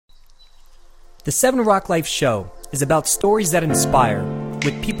The Seven Rock Life Show is about stories that inspire,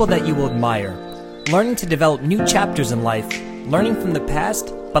 with people that you will admire, learning to develop new chapters in life, learning from the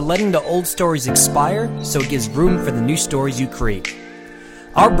past, but letting the old stories expire so it gives room for the new stories you create.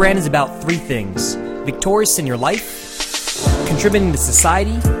 Our brand is about three things: victorious in your life, contributing to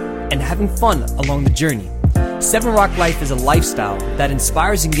society, and having fun along the journey. Seven Rock Life is a lifestyle that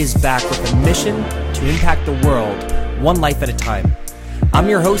inspires and gives back with a mission to impact the world, one life at a time. I'm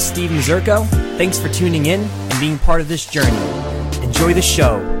your host, Steve Mazurko. Thanks for tuning in and being part of this journey. Enjoy the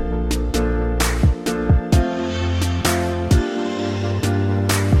show.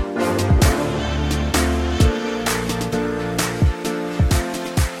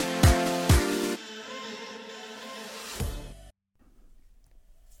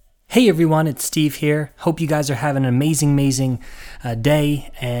 Hey everyone, it's Steve here. Hope you guys are having an amazing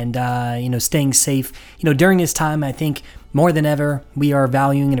day and staying safe. During this time, I think more than ever, we are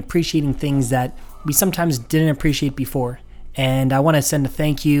valuing and appreciating things that we sometimes didn't appreciate before. And I want to send a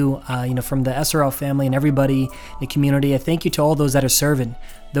thank you, from the SRL family and everybody in the community. I thank you to all those that are serving,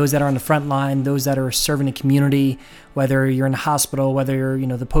 those that are on the front line, those that are serving the community, whether you're in the hospital, whether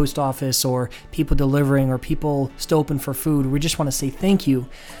you're, the post office, or people delivering, or people still open for food. We just want to say thank you.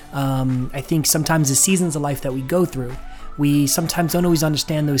 I think sometimes the seasons of life that we go through, we sometimes don't always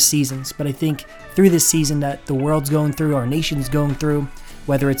understand those seasons, but I think through this season that the world's going through, our nation's going through,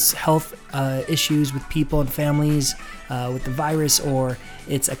 whether it's health issues with people and families, with the virus, or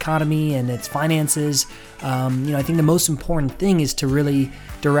its economy and its finances, I think the most important thing is to really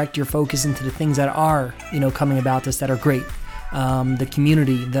direct your focus into the things that are, coming about us that are great. The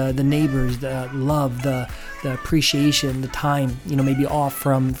community, the neighbors, the love, the appreciation, the time, maybe off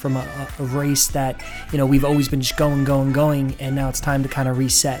from a race that, we've always been just going, and now it's time to kind of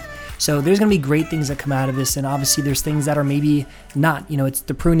reset. So there's going to be great things that come out of this, and obviously there's things that are maybe not, it's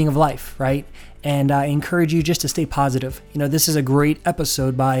the pruning of life, right? And I encourage you just to stay positive. This is a great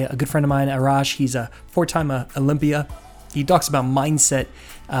episode by a good friend of mine, Arash. He's a four-time Olympia. He talks about mindset,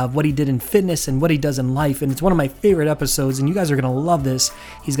 what he did in fitness and what he does in life. And it's one of my favorite episodes, and you guys are going to love this.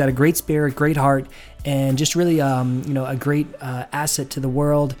 He's got a great spirit, great heart, and just really, a great asset to the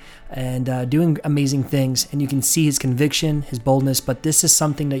world, and doing amazing things. And you can see his conviction, his boldness, but this is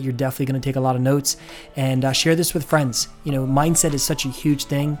something that you're definitely going to take a lot of notes and share this with friends. Mindset is such a huge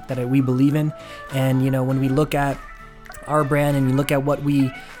thing that we believe in. And, when we look at our brand and you look at what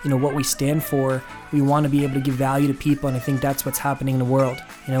we stand for, we want to be able to give value to people, and I think that's what's happening in the world.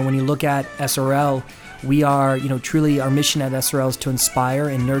 When you look at SRL, we are, truly our mission at SRL is to inspire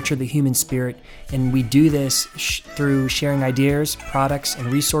and nurture the human spirit, and we do this through sharing ideas, products,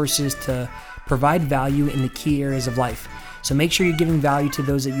 and resources to provide value in the key areas of life. So make sure you're giving value to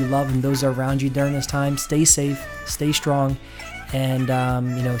those that you love and those that are around you during this time. Stay safe, stay strong,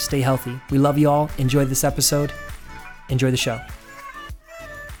 and stay healthy. We love you all. Enjoy this episode. Enjoy the show.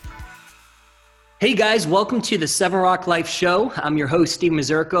 Hey guys, welcome to the Seven Rock Life Show. I'm your host, Steve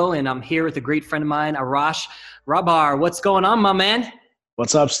Mazurko, and I'm here with a great friend of mine, Arash Rabar. What's going on, my man?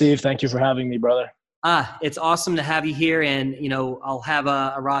 What's up, Steve? Thank you for having me, brother. It's awesome to have you here, and I'll have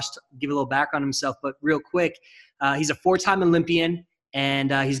Arash give a little background on himself, but real quick, he's a four-time Olympian,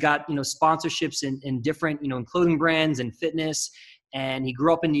 and he's got sponsorships in different in clothing brands and fitness. And he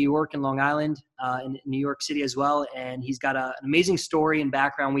grew up in New York and Long Island, in New York City as well. And he's got an amazing story and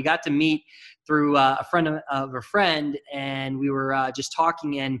background. We got to meet through a friend of a friend, and we were just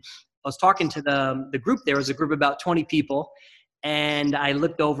talking. And I was talking to the group. There was a group of about 20 people. And I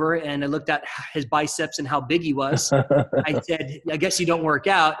looked over and I looked at his biceps and how big he was. I said, I guess you don't work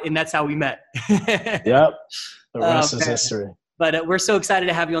out. And that's how we met. Yep. The rest is history. But we're so excited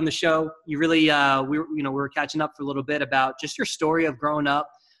to have you on the show. You really, we were catching up for a little bit about just your story of growing up.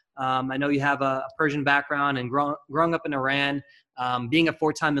 I know you have a Persian background and growing up in Iran, being a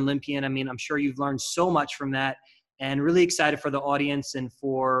four-time Olympian. I mean, I'm sure you've learned so much from that, and really excited for the audience and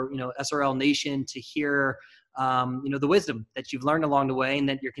for, SRL Nation to hear, the wisdom that you've learned along the way and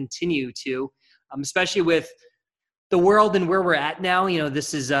that you continue to, especially with the world and where we're at now.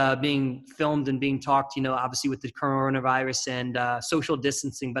 This is being filmed and being talked, obviously with the coronavirus and social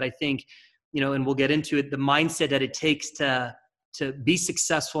distancing. But I think, and we'll get into it, the mindset that it takes to be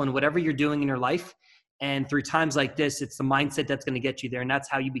successful in whatever you're doing in your life. And through times like this, it's the mindset that's going to get you there. And that's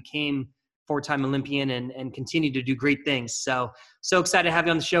how you became four-time Olympian and continue to do great things. So excited to have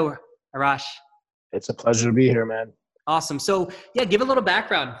you on the show, Arash. It's a pleasure to be here, man. Awesome. So yeah, give a little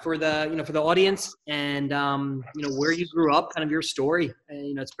background for the, for the audience and, where you grew up, kind of your story.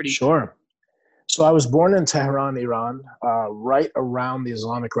 It's pretty. Sure. So I was born in Tehran, Iran, right around the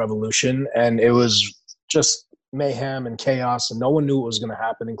Islamic Revolution. And it was just mayhem and chaos, and no one knew what was going to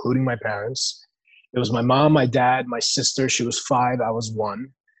happen, including my parents. It was my mom, my dad, my sister. She was 5. I was 1.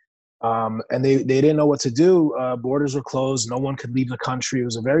 And they didn't know what to do. Borders were closed. No one could leave the country. It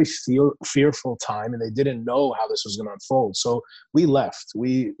was a very fearful time, and they didn't know how this was going to unfold. So we left.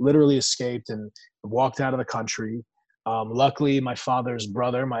 We literally escaped and walked out of the country. Luckily, my father's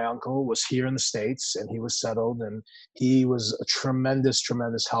brother, my uncle, was here in the States, and he was settled, and he was a tremendous,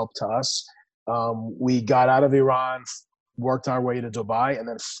 tremendous help to us. We got out of Iran, worked our way to Dubai, and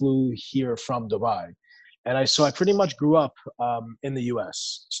then flew here from Dubai. And so I pretty much grew up in the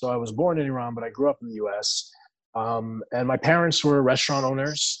U.S. So I was born in Iran, but I grew up in the U.S. And my parents were restaurant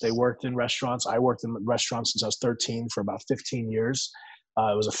owners. They worked in restaurants. I worked in restaurants since I was 13 for about 15 years.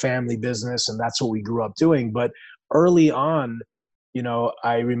 It was a family business, and that's what we grew up doing. But early on,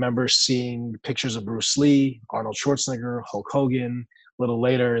 I remember seeing pictures of Bruce Lee, Arnold Schwarzenegger, Hulk Hogan. A little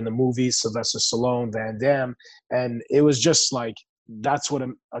later in the movies, Sylvester Stallone, Van Damme. And it was just like, that's what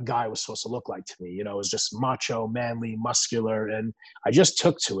a guy was supposed to look like to me. It was just macho, manly, muscular, and I just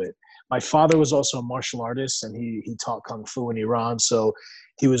took to it. My father was also a martial artist, and he taught kung fu in Iran, so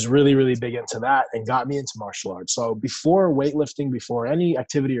he was really, really big into that and got me into martial arts. So before weightlifting, before any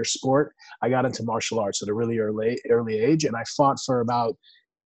activity or sport, I got into martial arts at a really early age, and I fought for about,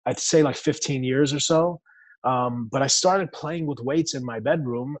 I'd say, like 15 years or so. But I started playing with weights in my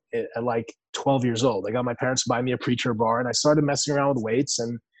bedroom at like 12 years old. I got my parents to buy me a Preacher bar, and I started messing around with weights,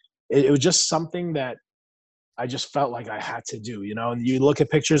 and it was just something that I just felt like I had to do, And you look at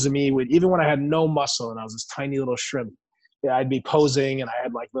pictures of me even when I had no muscle and I was this tiny little shrimp. Yeah, I'd be posing and I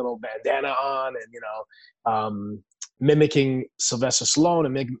had like little bandana on and, mimicking Sylvester Stallone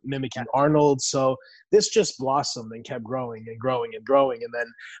and mimicking Arnold. So this just blossomed and kept growing and growing and growing. And then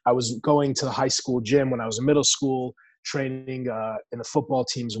I was going to the high school gym when I was in middle school, training in the football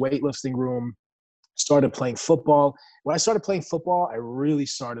team's weightlifting room, started playing football. When I started playing football, I really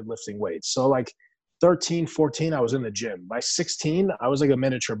started lifting weights. So like 13, 14, I was in the gym. By 16, I was like a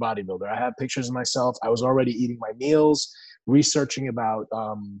miniature bodybuilder. I had pictures of myself. I was already eating my meals, researching about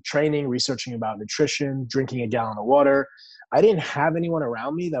training, researching about nutrition, drinking a gallon of water. I didn't have anyone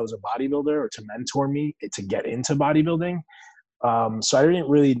around me that was a bodybuilder or to mentor me to get into bodybuilding. So I didn't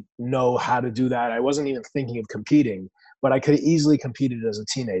really know how to do that. I wasn't even thinking of competing, but I could have easily competed as a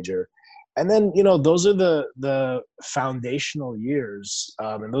teenager. And then, those are the foundational years.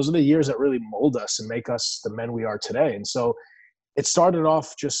 And those are the years that really mold us and make us the men we are today. And so it started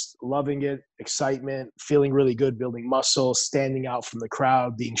off just loving it, excitement, feeling really good, building muscle, standing out from the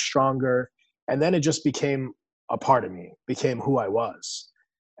crowd, being stronger. And then it just became a part of me, became who I was.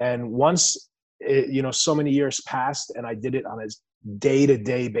 And once, so many years passed and I did it on a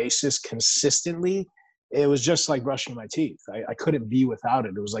day-to-day basis consistently, it was just like brushing my teeth. I couldn't be without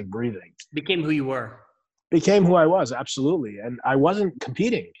it. It was like breathing. Became who you were. Became who I was, absolutely. And I wasn't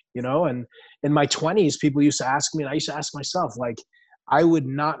competing, and in my 20s, people used to ask me, and I used to ask myself, like, I would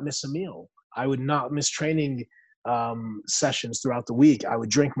not miss a meal. I would not miss training sessions throughout the week. I would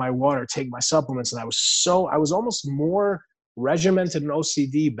drink my water, take my supplements. And I was almost more regimented and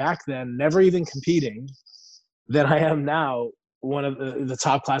OCD back then, never even competing, than I am now, one of the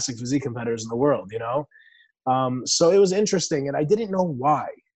top classic physique competitors in the world, So it was interesting, and I didn't know why.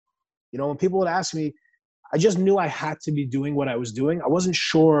 When people would ask me, I just knew I had to be doing what I was doing. I wasn't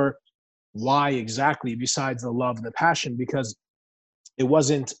sure why exactly, besides the love and the passion, because it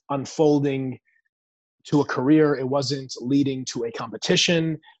wasn't unfolding to a career. It wasn't leading to a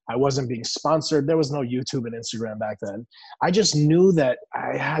competition. I wasn't being sponsored. There was no YouTube and Instagram back then. I just knew that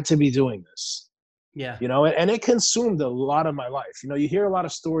I had to be doing this. Yeah. And it consumed a lot of my life. You hear a lot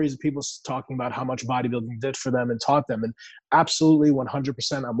of stories of people talking about how much bodybuilding did for them and taught them. And absolutely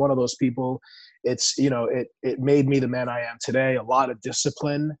 100%, I'm one of those people. It's, it made me the man I am today, a lot of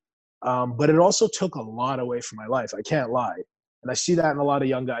discipline. But it also took a lot away from my life. I can't lie. And I see that in a lot of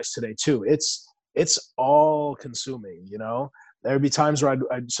young guys today too. It's all consuming, There'd be times where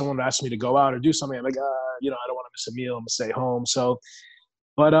someone would ask me to go out or do something. I'm like, I don't want to miss a meal. I'm gonna stay home. So,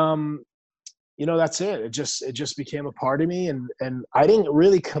 but, that's it. It just became a part of me. And I didn't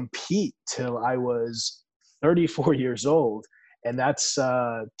really compete till I was 34 years old. And that's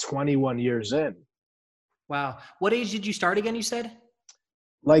 21 years in. Wow. What age did you start again, you said?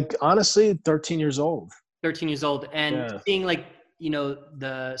 Like, honestly, 13 years old. 13 years old. And seeing like,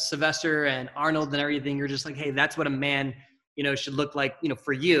 the Sylvester and Arnold and everything, you're just like, hey, that's what a man, should look like,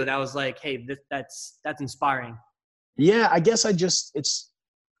 for you. That was like, hey, that's inspiring. Yeah, I guess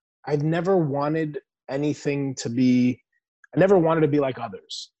I've never wanted anything I never wanted to be like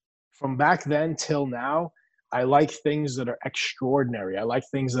others. From back then till now, I like things that are extraordinary. I like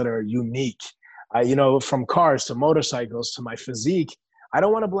things that are unique. From cars to motorcycles to my physique, I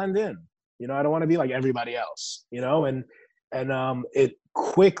don't want to blend in. I don't want to be like everybody else, and it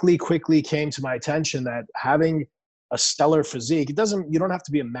quickly came to my attention that having a stellar physique, you don't have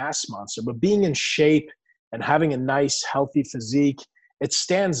to be a mass monster, but being in shape and having a nice, healthy physique, it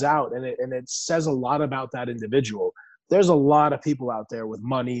stands out, and it says a lot about that individual. There's a lot of people out there with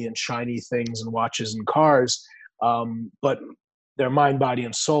money and shiny things and watches and cars, but their mind, body,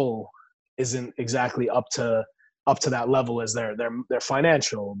 and soul isn't exactly up to that level as their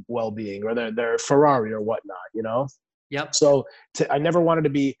financial well-being or their Ferrari or whatnot. Yep. So I never wanted to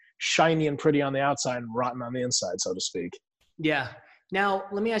be shiny and pretty on the outside and rotten on the inside, so to speak. Yeah. Now,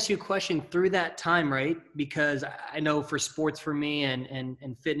 let me ask you a question through that time, right? Because I know for sports for me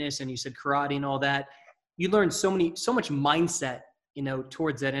and fitness, and you said karate and all that, you learn so much mindset,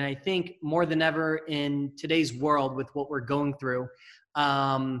 towards it. And I think more than ever in today's world with what we're going through,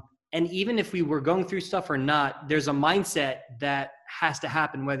 and even if we were going through stuff or not, there's a mindset that has to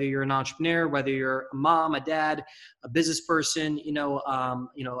happen, whether you're an entrepreneur, whether you're a mom, a dad, a business person,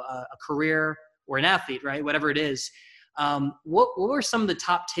 a career or an athlete, right? Whatever it is. What were some of the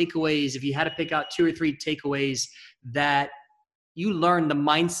top takeaways, if you had to pick out 2 or 3 takeaways that you learned the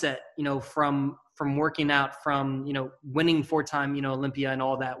mindset, from working out, from, winning 4-time, Olympia and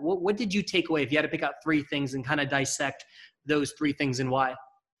all that? What did you take away if you had to pick out 3 things and kind of dissect those 3 things and why?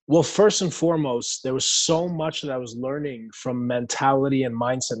 Well, first and foremost, there was so much that I was learning from mentality and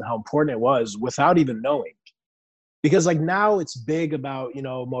mindset and how important it was without even knowing. Because like now it's big about,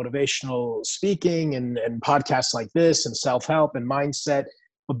 motivational speaking and podcasts like this and self-help and mindset.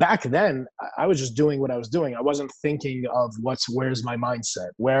 But back then I was just doing what I was doing. I wasn't thinking of where's my mindset?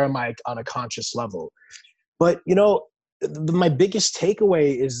 Where am I on a conscious level? But, my biggest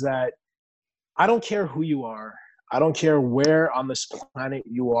takeaway is that I don't care who you are. I don't care where on this planet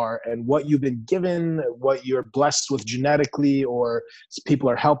you are and what you've been given, what you're blessed with genetically, or people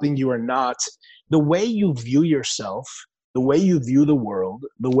are helping you or not. The way you view yourself, the way you view the world,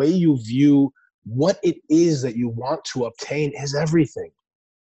 the way you view what it is that you want to obtain is everything.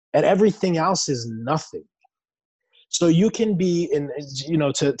 And everything else is nothing. So you can be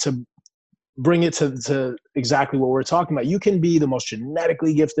to bring it to exactly what we're talking about. You can be the most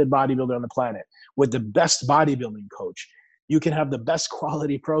genetically gifted bodybuilder on the planet with the best bodybuilding coach. You can have the best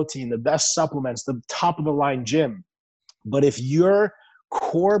quality protein, the best supplements, the top of the line gym. But if your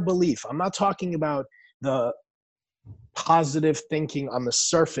core belief, I'm not talking about the positive thinking on the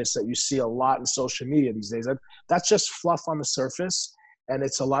surface that you see a lot in social media these days. That's just fluff on the surface, and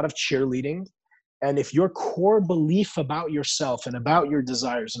it's a lot of cheerleading. And if your core belief about yourself and about your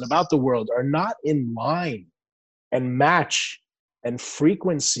desires and about the world are not in line and match and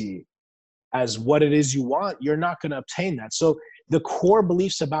frequency as what it is you want, you're not going to obtain that. So the core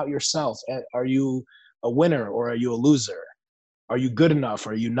beliefs about yourself, are you a winner or are you a loser? Are you good enough?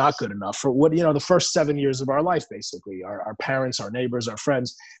 Or are you not good enough? For what, the first 7 years of our life, basically, our parents, our neighbors, our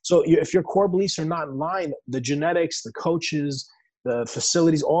friends. So if your core beliefs are not in line, the genetics, the coaches, the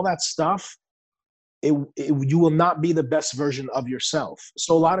facilities, all that stuff, you will not be the best version of yourself.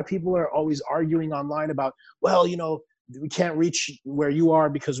 So a lot of people are always arguing online about, well, we can't reach where you are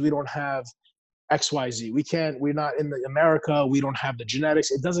because we don't have XYZ. We're not in America. We don't have the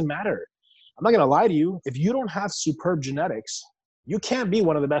genetics. It doesn't matter. I'm not going to lie to you. If you don't have superb genetics, you can't be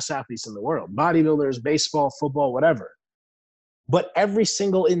one of the best athletes in the world. Bodybuilders, baseball, football, whatever. But every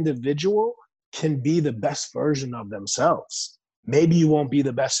single individual can be the best version of themselves. Maybe you won't be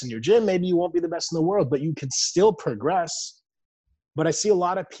the best in your gym. Maybe you won't be the best in the world, but you can still progress. But I see a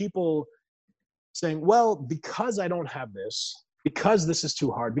lot of people saying, well, because I don't have this, because this is too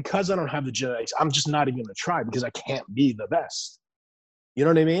hard, because I don't have the genetics, I'm just not even going to try because I can't be the best. You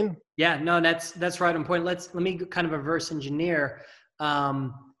know what I mean? Yeah, no, that's right on point. Let me kind of reverse engineer.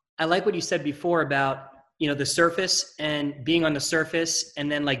 I like what you said before about, the surface and being on the surface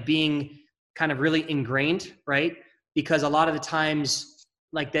and then like being kind of really ingrained, right? Because a lot of the times,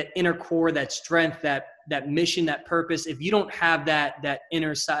 like that inner core, that strength, that mission, that purpose, if you don't have that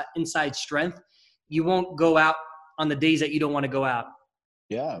inside strength, you won't go out on the days that you don't want to go out.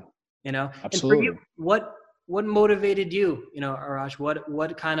 Yeah. Absolutely. And for you, what motivated you, Arash?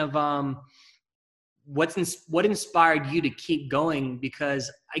 What kind of what inspired you to keep going? Because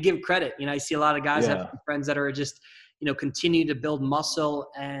I give credit, I see a lot of guys have friends that are just, continue to build muscle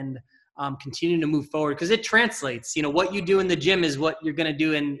and continue to move forward because it translates. What you do in the gym is what you're going to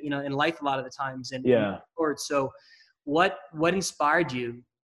do in life a lot of the times. And so what inspired you?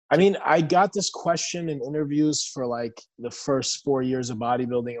 I mean, I got this question in interviews for like the first 4 years of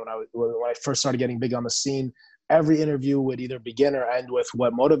bodybuilding when I first started getting big on the scene. Every interview would either begin or end with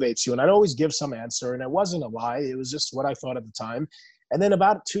what motivates you. And I'd always give some answer, and it wasn't a lie. It was just what I thought at the time. And then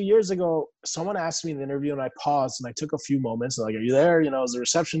about 2 years ago, someone asked me in the interview and I paused and I took a few moments like, are you there? Is the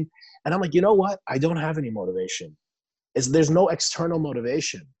reception? And I'm like, you know what? I don't have any motivation. There's no external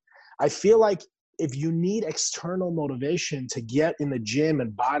motivation. I feel like if you need external motivation to get in the gym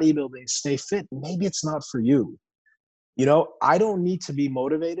and bodybuilding, stay fit, maybe it's not for you. I don't need to be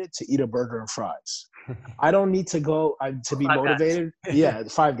motivated to eat a burger and fries. I don't need to go to be motivated. Yeah,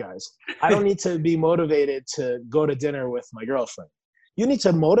 Five Guys. I don't need to be motivated to go to dinner with my girlfriend. You need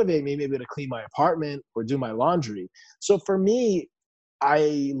to motivate me maybe to clean my apartment or do my laundry. So for me,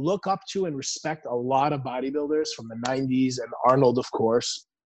 I look up to and respect a lot of bodybuilders from the 90s and Arnold, of course.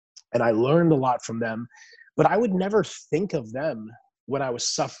 And I learned a lot from them. But I would never think of them when I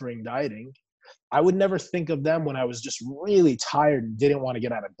was suffering dieting. I would never think of them when I was just really tired and didn't want to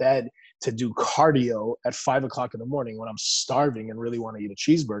get out of bed to do cardio at 5 o'clock in the morning when I'm starving and really want to eat a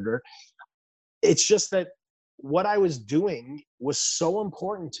cheeseburger. It's just that what I was doing was so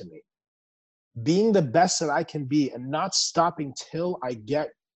important to me. Being the best that I can be and not stopping till I get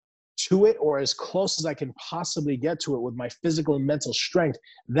to it or as close as I can possibly get to it with my physical and mental strength,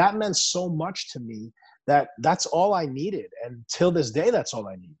 that meant so much to me that's all I needed. And till this day, that's all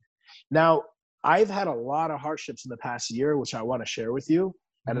I need. Now, I've had a lot of hardships in the past year, which I want to share with you.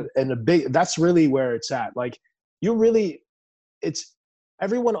 And that's really where it's at. Like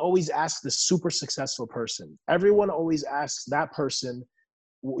everyone always asks the super successful person. Everyone always asks that person,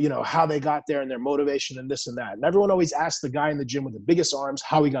 how they got there and their motivation and this and that. And everyone always asks the guy in the gym with the biggest arms,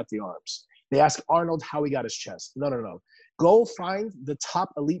 how he got the arms. They ask Arnold how he got his chest. No. Go find the top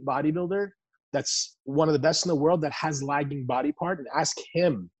elite bodybuilder that's one of the best in the world that has lagging body part and ask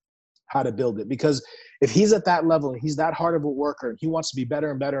him how to build it. Because if he's at that level and he's that hard of a worker and he wants to be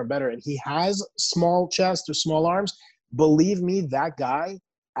better and better and better and he has small chest or small arms, believe me, that guy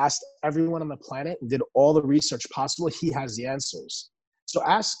asked everyone on the planet and did all the research possible. He has the answers. So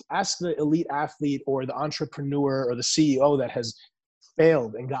ask the elite athlete or the entrepreneur or the CEO that has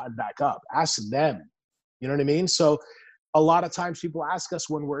failed and gotten back up. Ask them. You know what I mean? So a lot of times people ask us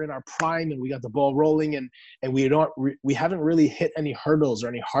when we're in our prime and we got the ball rolling and we haven't really hit any hurdles or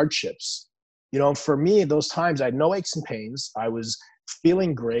any hardships. For me, those times I had no aches and pains. I was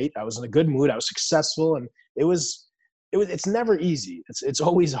feeling great. I was in a good mood. I was successful. And it's never easy. It's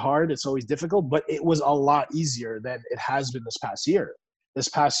always hard. It's always difficult, but it was a lot easier than it has been this past year. This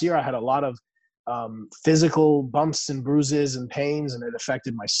past year, I had a lot of physical bumps and bruises and pains, and it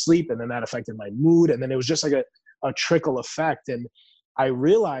affected my sleep, and then that affected my mood. And then it was just like a trickle effect. And I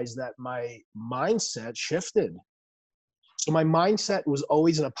realized that my mindset shifted. So my mindset was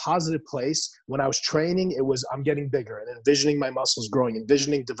always in a positive place. When I was training, it was, I'm getting bigger and envisioning my muscles growing,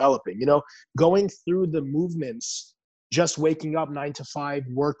 envisioning developing, going through the movements, just waking up 9 to 5,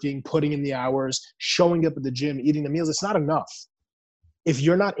 working, putting in the hours, showing up at the gym, eating the meals. It's not enough. If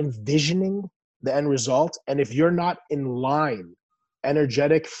you're not envisioning the end result, and if you're not in line,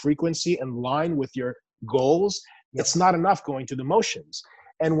 energetic frequency in line with your goals, it's not enough going through the motions.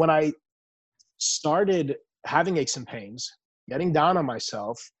 And when I started having aches and pains, getting down on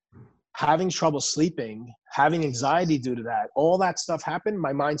myself, having trouble sleeping, having anxiety due to that, all that stuff happened,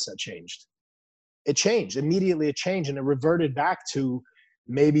 my mindset changed. It changed. Immediately it changed, and it reverted back to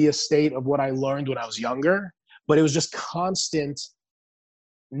maybe a state of what I learned when I was younger, but it was just constant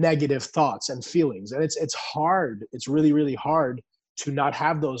negative thoughts and feelings. And it's hard. It's really, really hard to not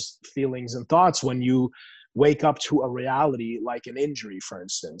have those feelings and thoughts when you wake up to a reality like an injury, for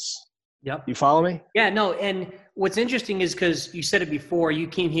instance. Yep. You follow me? Yeah, no. And what's interesting is because you said it before, you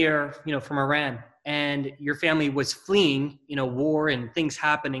came here, from Iran, and your family was fleeing, war and things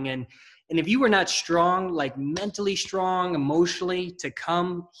happening. And if you were not strong, like mentally strong, emotionally, to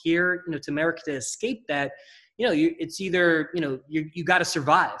come here, to America to escape that, it's either, you got to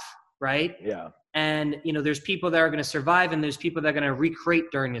survive, right? Yeah. And, there's people that are going to survive and there's people that are going to recreate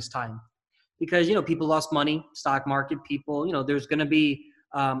during this time because, people lost money, stock market, people, there's going to be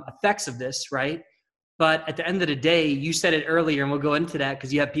effects of this, right? But at the end of the day, you said it earlier, and we'll go into that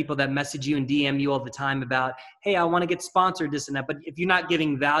because you have people that message you and DM you all the time about, hey, I want to get sponsored, this and that. But if you're not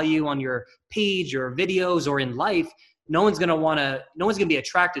giving value on your page or videos or in life, no one's going to be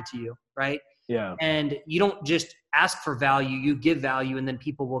attracted to you, right? Yeah. And you don't just ask for value, you give value, and then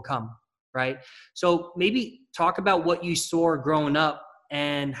people will come, right? So maybe talk about what you saw growing up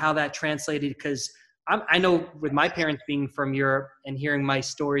and how that translated, because I know with my parents being from Europe and hearing my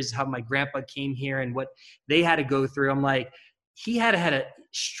stories, how my grandpa came here and what they had to go through, I'm like, he had a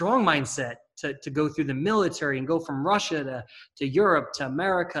strong mindset to go through the military and go from Russia to Europe to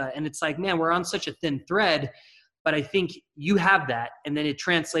America. And it's like, man, we're on such a thin thread. But I think you have that. And then it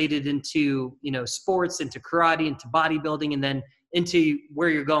translated into, sports, into karate, into bodybuilding. And then into where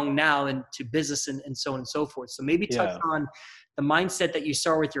you're going now and to business and so on and so forth. So maybe touch on the mindset that you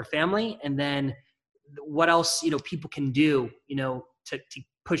start with your family, and then what else, people can do, to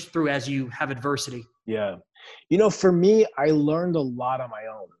push through as you have adversity. Yeah. For me, I learned a lot on my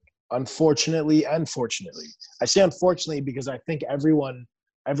own, unfortunately and fortunately. I say unfortunately because I think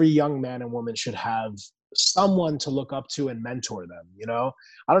every young man and woman should have someone to look up to and mentor them.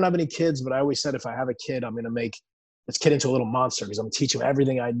 I don't have any kids, but I always said if I have a kid, I'm going to make this kid into a little monster because I'm teaching him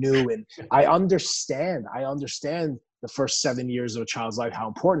everything I knew. And I understand the first 7 years of a child's life, how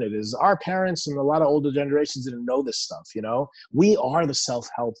important it is. Our parents and a lot of older generations didn't know this stuff. We are the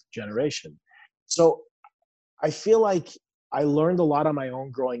self-help generation. So I feel like I learned a lot on my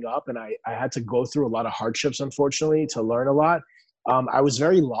own growing up, and I had to go through a lot of hardships, unfortunately, to learn a lot. I was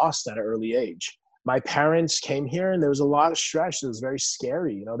very lost at an early age. My parents came here and there was a lot of stress. It was very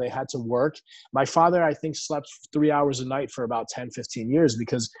scary. They had to work. My father, I think, slept 3 hours a night for about 10, 15 years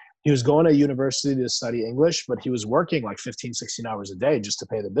because he was going to university to study English, but he was working like 15, 16 hours a day just to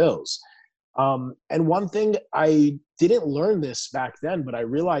pay the bills. And one thing, I didn't learn this back then, but I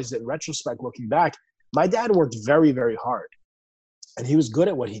realized in retrospect, looking back, my dad worked very, very hard. And he was good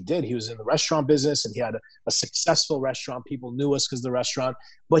at what he did. He was in the restaurant business and he had a successful restaurant. People knew us because of the restaurant,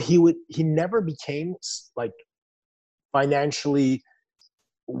 but he never became like financially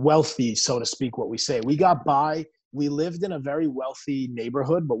wealthy, so to speak, what we say. We got by. We lived in a very wealthy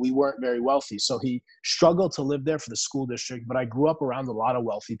neighborhood, but we weren't very wealthy. So he struggled to live there for the school district, but I grew up around a lot of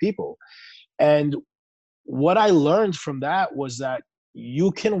wealthy people. And what I learned from that was that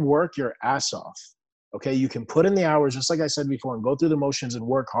you can work your ass off. Okay, you can put in the hours, just like I said before, and go through the motions and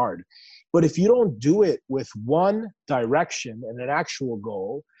work hard. But if you don't do it with one direction and an actual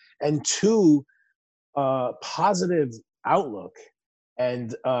goal, and two, positive outlook,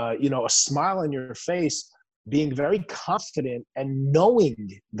 and a smile on your face, being very confident and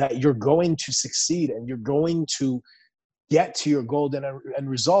knowing that you're going to succeed and you're going to get to your goal and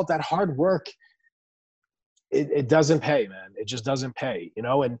result, that hard work, it doesn't pay, man. It just doesn't pay,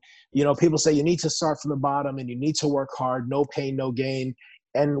 and, people say you need to start from the bottom and you need to work hard, no pain, no gain.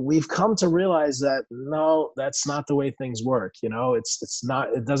 And we've come to realize that, no, that's not the way things work. It's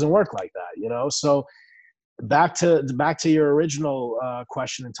not, it doesn't work like that, So back to your original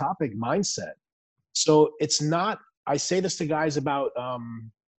question and topic, mindset. So it's not, I say this to guys about,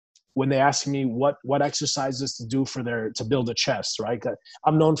 when they ask me what exercises to do to build a chest, right?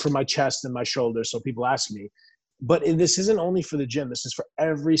 I'm known for my chest and my shoulders, so people ask me. But this isn't only for the gym. This is for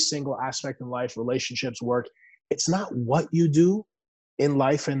every single aspect in life, relationships, work. It's not what you do in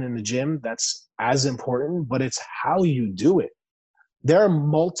life and in the gym that's as important, but it's how you do it. There are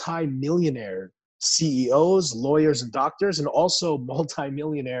multi-millionaire CEOs, lawyers, and doctors, and also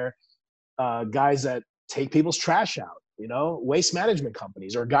multi-millionaire guys that take people's trash out. Waste management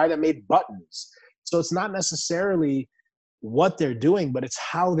companies, or a guy that made buttons. So it's not necessarily what they're doing, but it's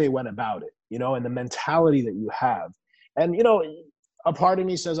how they went about it, and the mentality that you have. And, a part of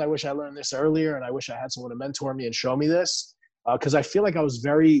me says, I wish I learned this earlier and I wish I had someone to mentor me and show me this. Cause I feel like I was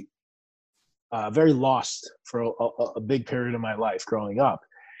very, very lost for a big period of my life growing up.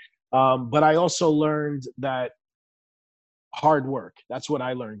 But I also learned that hard work. That's what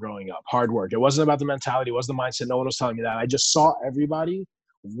I learned growing up. Hard work. It wasn't about the mentality. It wasn't the mindset. No one was telling me that. I just saw everybody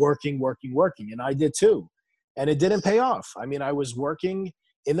working. And I did too. And it didn't pay off. I mean, I was working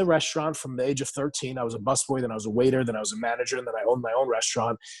in the restaurant from the age of 13. I was a busboy, then I was a waiter, then I was a manager, and then I owned my own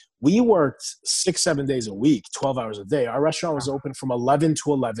restaurant. We worked 6-7 days a week, 12 hours a day. Our restaurant was open from 11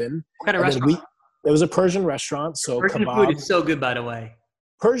 to 11. What kind of restaurant? It was a Persian restaurant. So Persian kebab. food is so good, by the way.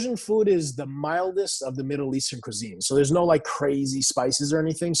 Persian food is the mildest of the Middle Eastern cuisine. So there's no like crazy spices or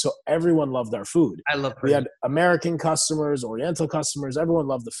anything. So everyone loved our food. I love Persian. We had American customers, Oriental customers. Everyone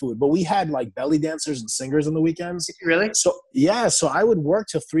loved the food. But we had like belly dancers and singers on the weekends. Really? So yeah. So I would work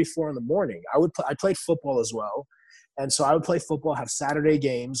till 3-4 in the morning. I played football as well. And so I would play football, have Saturday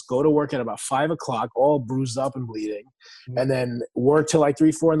games, go to work at about 5 o'clock, all bruised up and bleeding, and then work till like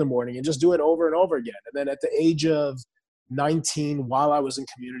 3-4 in the morning and just do it over and over again. And then at the age of 19, while I was in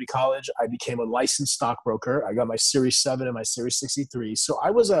community college, I became a licensed stockbroker. I got my Series 7 and my Series 63. So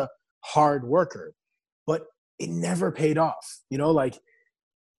I was a hard worker, but it never paid off. None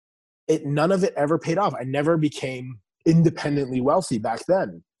of it ever paid off. I never became independently wealthy back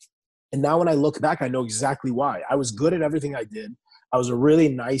then. And now when I look back, I know exactly why. I was good at everything I did. I was a really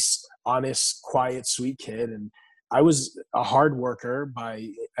nice, honest, quiet, sweet kid. And I was a hard worker by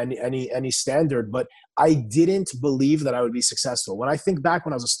any standard, but I didn't believe that I would be successful. When I think back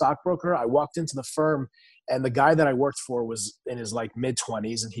when I was a stockbroker, I walked into the firm And the guy that I worked for was in his like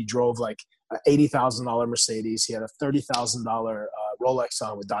mid-20s, and he drove like a $80,000 Mercedes. He had a $30,000 Rolex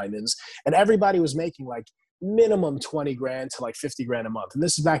on with diamonds, and everybody was making like minimum 20 grand to like 50 grand a month. And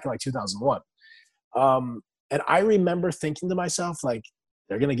this is back in like 2001. And I remember thinking to myself, like,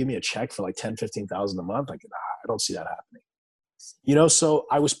 they're going to give me a check for like 10, 15,000 a month. Like, nah, I don't see that happening. You know, so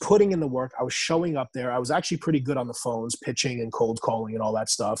I was putting in the work. I was showing up there. I was actually pretty good on the phones, pitching and cold calling and all that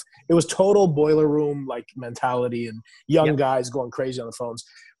stuff. It was total boiler room like mentality and young guys going crazy on the phones.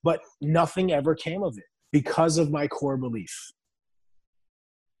 But nothing ever came of it because of my core belief.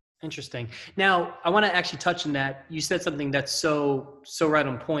 Interesting. Now, I want to actually touch on that. You said something that's so right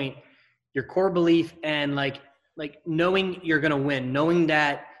on point. Your core belief and like knowing you're going to win, knowing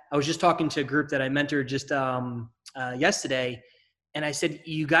that. I was just talking to a group that I mentored just yesterday, and I said,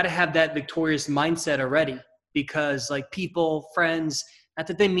 you got to have that victorious mindset already, because like people, friends, not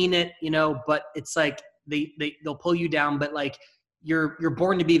that they mean it, you know, but it's like they'll pull you down, but like you're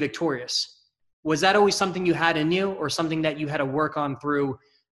born to be victorious. Was that always something you had in you, or something that you had to work on through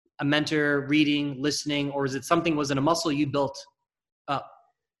a mentor, reading, listening, or was it a muscle you built up?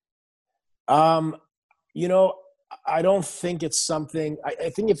 You know, I don't think it's something, I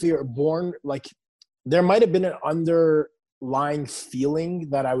think if you're born, like there might've been an underlying feeling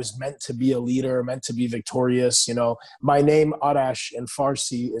that I was meant to be a leader, meant to be victorious. You know, my name Arash in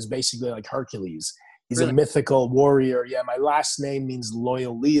Farsi is basically like Hercules. He's really? A mythical warrior. Yeah. My last name means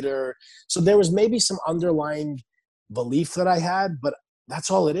loyal leader. So there was maybe some underlying belief that I had, but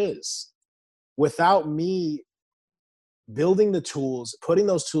that's all it is. Without me building the tools, putting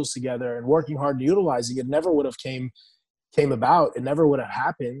those tools together and working hard and utilizing it, never would have came about. It never would have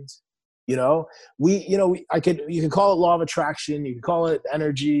happened. You know, you could call it law of attraction. You could call it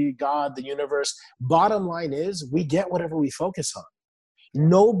energy, God, the universe. Bottom line is we get whatever we focus on.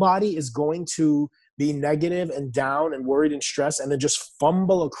 Nobody is going to be negative and down and worried and stressed and then just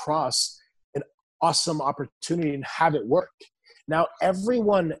fumble across an awesome opportunity and have it work. Now,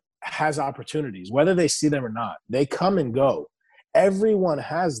 everyone has opportunities, whether they see them or not. They come and go. Everyone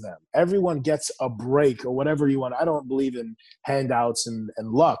has them. Everyone gets a break or whatever you want. I don't believe in handouts and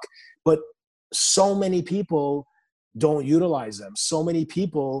luck, but so many people don't utilize them. So many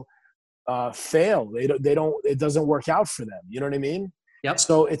people fail. They don't, it doesn't work out for them. You know what I mean? Yep.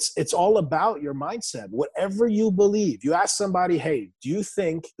 So it's all about your mindset. Whatever you believe, you ask somebody, hey, do you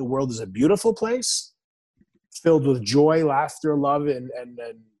think the world is a beautiful place filled with joy, laughter, love, and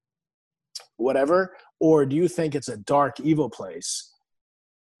whatever, or do you think it's a dark, evil place?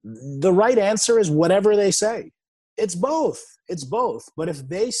 The right answer is whatever they say. It's both. It's both. But if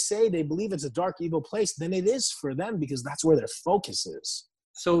they say they believe it's a dark, evil place, then it is for them because that's where their focus is.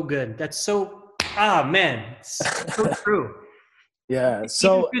 So good. That's so, man, so true. Yeah.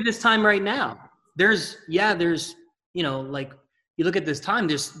 So even through this time right now, there's, you know, like you look at this time,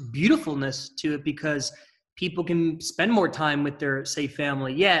 there's beautifulness to it because people can spend more time with their, say,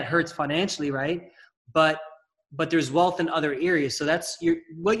 family. Yeah, it hurts financially, right? But there's wealth in other areas. So that's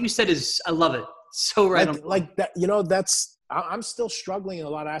what you said is, I love it. So right. Like that, you know, I'm still struggling in a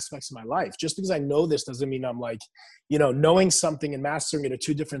lot of aspects of my life. Just because I know this doesn't mean I'm like, you know, knowing something and mastering it are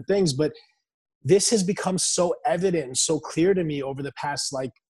two different things. But this has become so evident and so clear to me over the past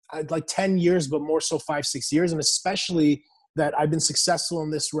like 10 years, but more so 5-6 years. And especially that I've been successful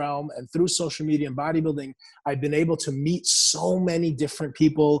in this realm, and through social media and bodybuilding, I've been able to meet so many different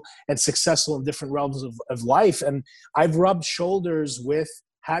people and successful in different realms of life. And I've rubbed shoulders with,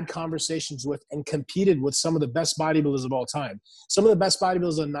 had conversations with, and competed with some of the best bodybuilders of all time. Some of the best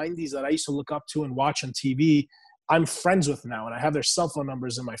bodybuilders in the 90s that I used to look up to and watch on TV, I'm friends with now, and I have their cell phone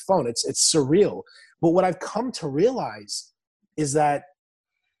numbers in my phone. It's surreal. But what I've come to realize is that,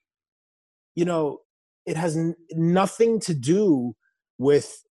 you know, it has nothing to do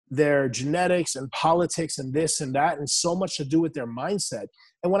with their genetics and politics and this and that, and so much to do with their mindset.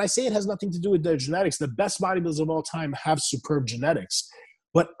 And when I say it has nothing to do with their genetics, the best bodybuilders of all time have superb genetics.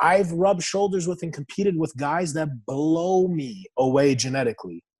 But I've rubbed shoulders with and competed with guys that blow me away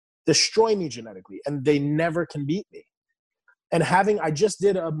genetically, destroy me genetically, and they never can beat me. And I just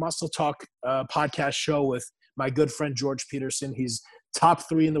did a Muscle Talk podcast show with my good friend George Peterson. He's top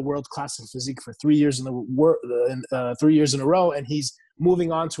 3 in the world classic physique for 3 years 3 years in a row, and he's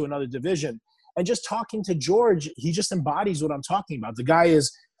moving on to another division. And just talking to George, he just embodies what I'm talking about. The guy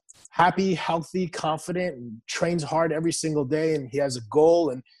is happy, healthy, confident, and trains hard every single day, and he has a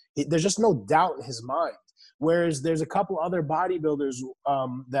goal, and there's just no doubt in his mind. Whereas there's a couple other bodybuilders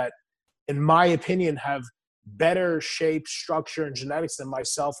that, in my opinion, have better shape, structure, and genetics than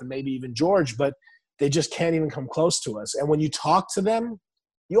myself and maybe even George, but they just can't even come close to us. And when you talk to them,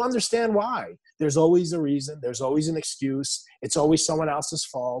 You understand why. There's always a reason. There's always an excuse. It's always someone else's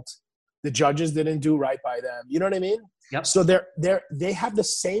fault. The judges didn't do right by them. You know what I mean? Yep. So they have the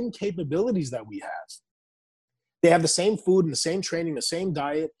same capabilities that we have. They have the same food and the same training, the same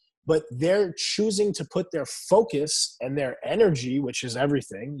diet, but they're choosing to put their focus and their energy, which is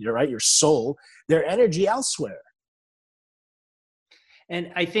everything, you're right, your soul, their energy elsewhere.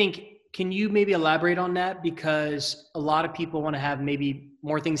 And I think, can you maybe elaborate on that? Because a lot of people want to have maybe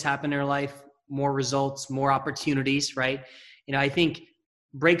more things happen in their life, more results, more opportunities, right? I think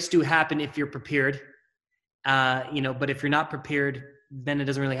breaks do happen if you're prepared, but if you're not prepared, then it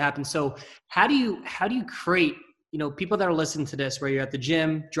doesn't really happen. So how do you create, people that are listening to this, where you're at the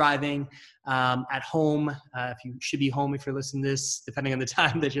gym, driving, at home, if you should be home if you're listening to this, depending on the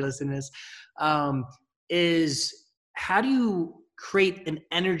time that you're listening to this, is how do you create an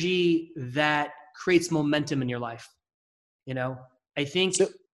energy that creates momentum in your life? I think,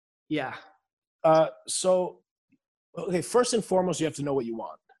 yeah. Okay, first and foremost, you have to know what you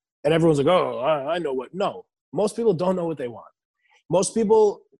want. And everyone's like, oh, I know what. No, most people don't know what they want. Most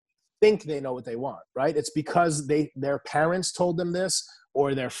people think they know what they want, right? It's because their parents told them this,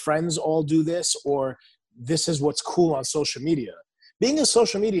 or their friends all do this, or this is what's cool on social media. Being a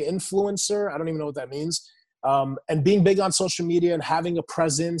social media influencer, I don't even know what that means, and being big on social media and having a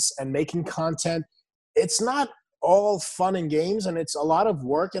presence and making content, it's not all fun and games, and it's a lot of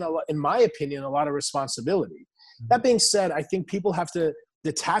work and, in my opinion, a lot of responsibility. That being said, I think people have to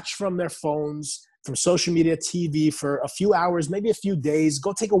detach from their phones, from social media, TV for a few hours, maybe a few days,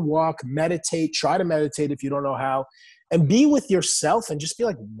 go take a walk, meditate, try to meditate if you don't know how, and be with yourself and just be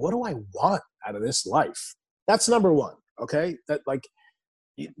like, what do I want out of this life? That's number one, okay?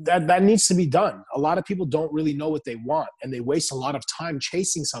 That needs to be done. A lot of people don't really know what they want, and they waste a lot of time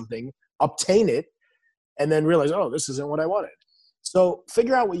chasing something, obtain it, and then realize, oh, this isn't what I wanted. So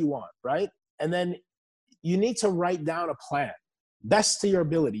figure out what you want, right? And then you need to write down a plan, best to your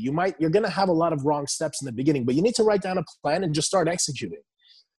ability. You're going to have a lot of wrong steps in the beginning, but you need to write down a plan and just start executing.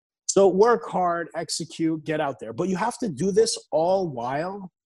 So work hard, execute, get out there. But you have to do this all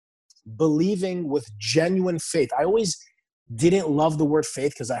while believing with genuine faith. I always didn't love the word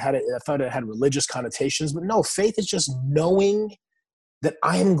faith because I thought it had religious connotations, but no, faith is just knowing that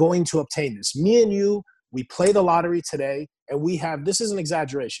I am going to obtain this. Me and you, we play the lottery today, and this is an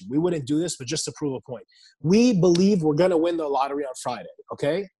exaggeration. We wouldn't do this, but just to prove a point. We believe we're going to win the lottery on Friday,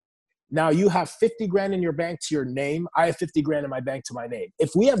 okay? Now you have 50 grand in your bank to your name. I have 50 grand in my bank to my name.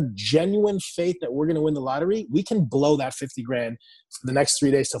 If we have genuine faith that we're going to win the lottery, we can blow that 50 grand for the next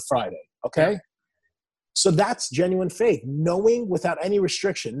 3 days till Friday, okay? So that's genuine faith, knowing without any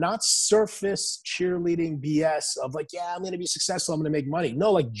restriction, not surface cheerleading BS of like, yeah, I'm going to be successful, I'm going to make money.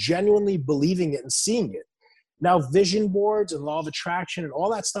 No, like genuinely believing it and seeing it. Now, vision boards and law of attraction and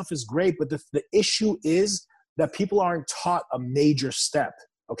all that stuff is great, but the issue is that people aren't taught a major step,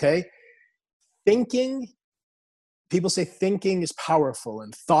 okay? People say thinking is powerful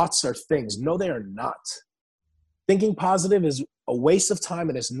and thoughts are things. No, they are not. Thinking positive is a waste of time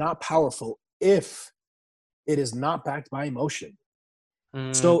and is not powerful if it is not backed by emotion.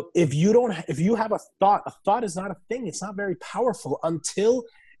 So if you have a thought is not a thing. It's not very powerful until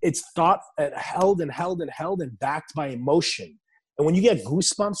it's thought and held and backed by emotion. And when you get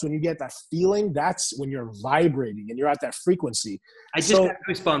goosebumps, when you get that feeling, that's when you're vibrating and you're at that frequency. I just got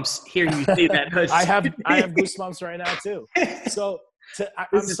goosebumps hearing you say that. I have goosebumps right now too. So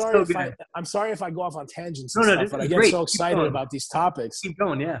I'm sorry if I go off on tangents and stuff, but I get so excited about these topics. Keep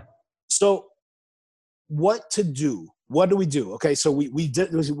going, yeah. So what to do? What do we do? Okay, so we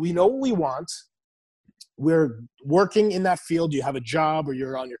know what we want. We're working in that field. You have a job or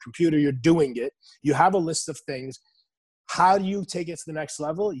you're on your computer, you're doing it. You have a list of things. How do you take it to the next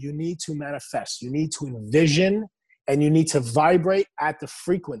level? You need to manifest. You need to envision and you need to vibrate at the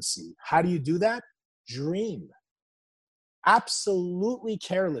frequency. How do you do that? Dream. Absolutely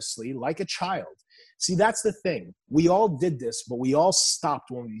carelessly, like a child. See, that's the thing. We all did this, but we all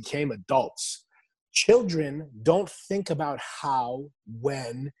stopped when we became adults. Children don't think about how,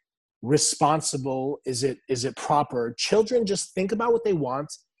 when, responsible, is it proper. Children just think about what they want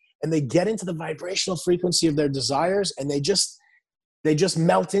and they get into the vibrational frequency of their desires and they just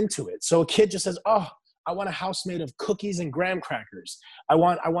melt into it. So a kid just says, oh, I want a house made of cookies and graham crackers. I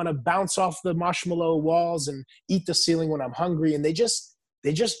want to bounce off the marshmallow walls and eat the ceiling when I'm hungry. And they just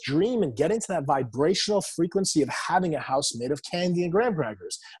dream and get into that vibrational frequency of having a house made of candy and graham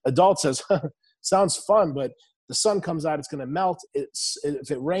crackers. Adult says, sounds fun, but the sun comes out, it's going to melt. If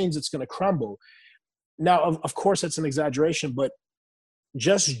it rains, it's going to crumble. Now, of course, that's an exaggeration, but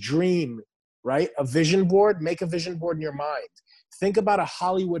just dream right? A vision board, make a vision board in your mind. Think about a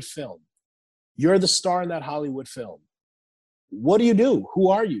Hollywood film. You're the star in that Hollywood film. What do you do? Who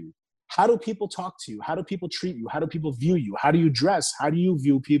are you? How do people talk to you? How do people treat you? How do people view you? How do you dress? How do you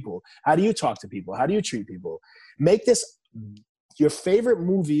view people? How do you talk to people? How do you treat people? Make this your favorite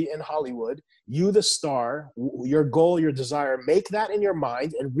movie in Hollywood, you the star, your goal, your desire. Make that in your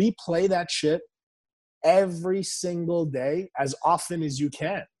mind and replay that shit every single day as often as you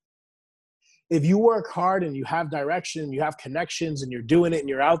can. If you work hard and you have direction, you have connections and you're doing it and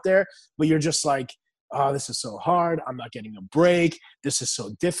you're out there, but you're just like, oh, this is so hard. I'm not getting a break. This is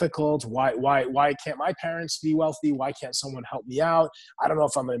so difficult. Why can't my parents be wealthy? Why can't someone help me out? I don't know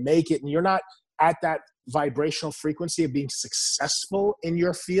if I'm going to make it. And you're not at that vibrational frequency of being successful in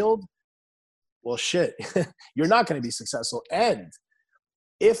your field. Well, shit, you're not going to be successful. And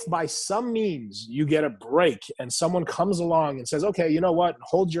if by some means you get a break and someone comes along and says, okay, you know what,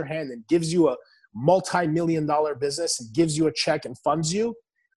 hold your hand and gives you a multi-million-dollar business and gives you a check and funds you,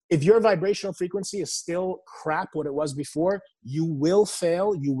 if your vibrational frequency is still crap what it was before, you will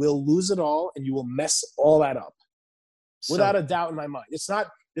fail, you will lose it all, and you will mess all that up. Without a doubt in my mind.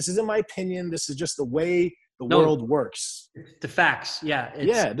 This isn't my opinion. This is just the way the world works. The facts. Yeah.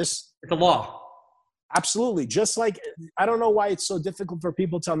 It's a law. Absolutely. Just like, I don't know why it's so difficult for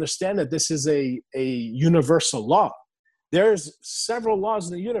people to understand that this is a universal law. There's several laws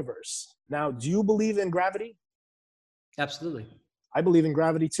in the universe. Now, do you believe in gravity? Absolutely. I believe in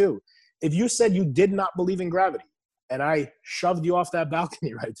gravity too. If you said you did not believe in gravity and I shoved you off that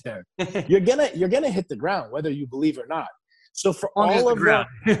balcony right there, you're gonna hit the ground, whether you believe or not. So for all of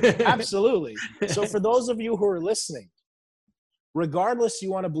the absolutely. So for those of you who are listening, regardless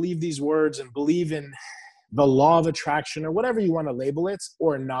you want to believe these words and believe in the law of attraction or whatever you want to label it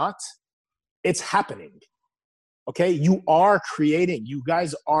or not, it's happening. Okay? You are creating. You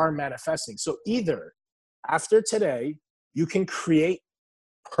guys are manifesting. So either after today, you can create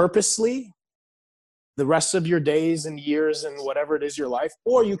purposely the rest of your days and years and whatever it is your life,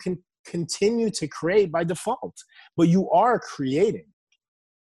 or you can continue to create by default. But you are creating.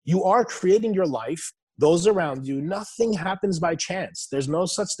 You are creating your life, those around you. Nothing happens by chance. There's no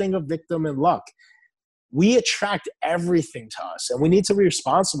such thing of victim and luck. We attract everything to us, and we need to be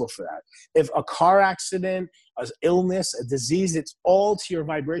responsible for that. If a car accident, an illness, a disease, it's all to your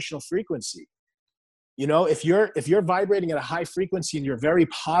vibrational frequency. You know, if you're vibrating at a high frequency and you're very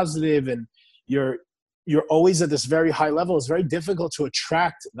positive and you're always at this very high level, it's very difficult to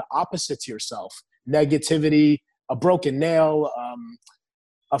attract the opposite to yourself. Negativity, a broken nail,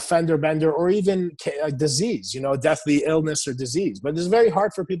 a fender bender, or even a disease, you know, deathly illness or disease. But it's very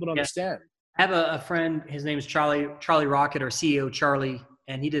hard for people to understand. I have a friend, his name is Charlie Rocket, or CEO Charlie,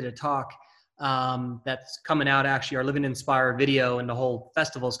 and he did a talk that's coming out actually, our Live and Inspire video, and the whole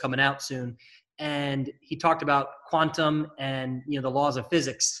festival is coming out soon. And he talked about quantum and, you know, the laws of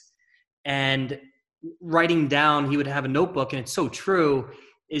physics, and writing down. He would have a notebook, and it's so true,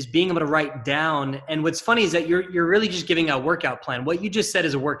 is being able to write down. And what's funny is that you're really just giving a workout plan. What you just said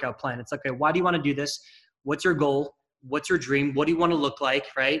is a workout plan. It's like, okay, why do you want to do this? What's your goal? What's your dream? What do you want to look like?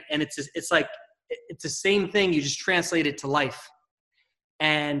 Right. And it's the same thing. You just translate it to life.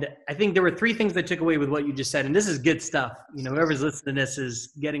 And I think there were three things that took away with what you just said. And this is good stuff. You know, whoever's listening to this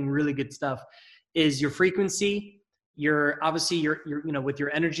is getting really good stuff. Is your frequency, your you know, with your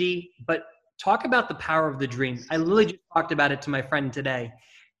energy, but talk about the power of the dream. I literally just talked about it to my friend today.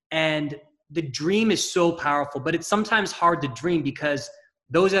 And the dream is so powerful, but it's sometimes hard to dream because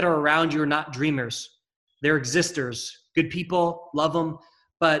those that are around you are not dreamers. They're existers, good people, love them.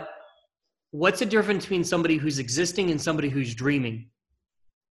 But what's the difference between somebody who's existing and somebody who's dreaming?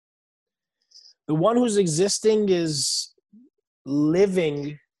 The one who's existing is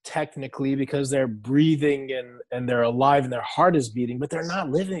living technically because they're breathing and they're alive and their heart is beating, but they're not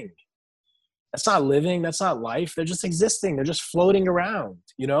living. That's not living. That's not life. They're just existing. They're just floating around.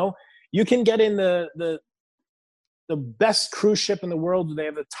 You know, you can get in the best cruise ship in the world. They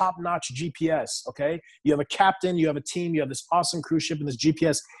have the top-notch GPS. Okay. You have a captain, you have a team, you have this awesome cruise ship and this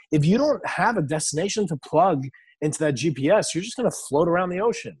GPS. If you don't have a destination to plug into that GPS, you're just going to float around the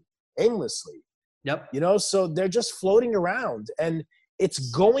ocean aimlessly. Yep. You know, so they're just floating around, and it's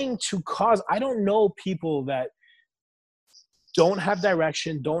going to cause, I don't know people that don't have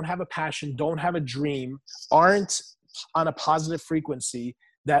direction, don't have a passion, don't have a dream, aren't on a positive frequency,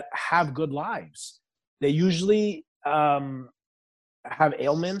 that have good lives. They usually have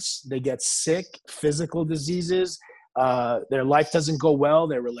ailments. They get sick, physical diseases. Their life doesn't go well.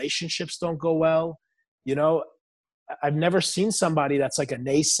 Their relationships don't go well. You know, I've never seen somebody that's like a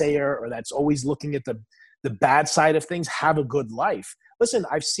naysayer or that's always looking at the bad side of things have a good life. listen,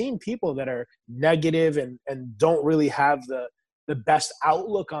 I've seen people that are negative and don't really have the best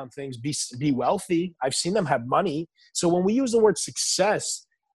outlook on things be wealthy. I've seen them have money. So when we use the word success,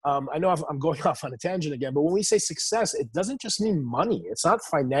 I know I'm going off on a tangent again, but when we say success, it doesn't just mean money. It's not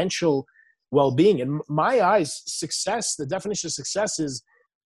financial well-being. In my eyes, success, the definition of success is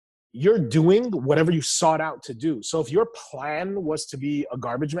you're doing whatever you sought out to do. So if your plan was to be a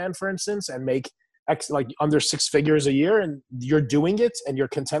garbage man, for instance, and make like under 6 figures a year, and you're doing it and you're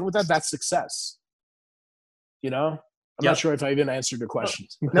content with that, that's success. You know, I'm not sure if I even answered your question.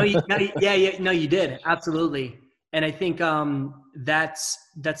 No, you did. Absolutely. And I think that's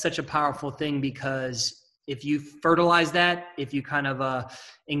such a powerful thing, because if you fertilize that, if you kind of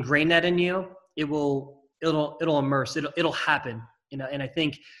ingrain that in you, it'll immerse, it'll happen, you know. And I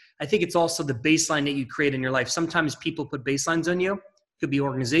think it's also the baseline that you create in your life. Sometimes people put baselines on you. Could be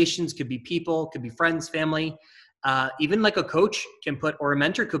organizations, could be people, could be friends, family. Even like a coach can put, or a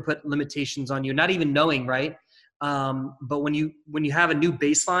mentor could put limitations on you, not even knowing, right? But when you have a new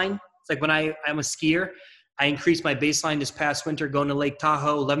baseline, it's like when I'm a skier, I increased my baseline this past winter, going to Lake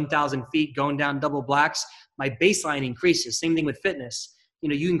Tahoe, 11,000 feet, going down double blacks. My baseline increases. Same thing with fitness. You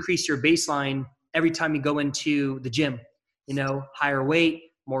know, you increase your baseline every time you go into the gym, you know, higher weight,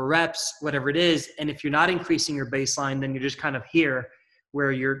 more reps, whatever it is. And if you're not increasing your baseline, then you're just kind of here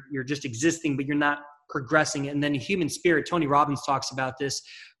where you're just existing, but you're not progressing. And then human spirit, Tony Robbins talks about this.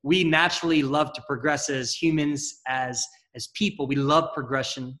 We naturally love to progress as humans, as people. We love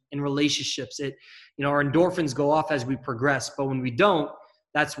progression in relationships. You know, our endorphins go off as we progress, but when we don't,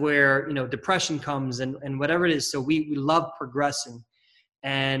 that's where, you know, depression comes and whatever it is. So we love progressing,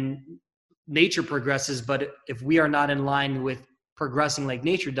 and nature progresses. But if we are not in line with progressing like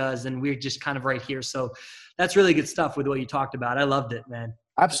nature does, then we're just kind of right here. So that's really good stuff with what you talked about. I loved it, man.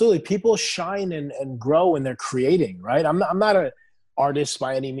 Absolutely. People shine and grow when they're creating, right? I'm not an artist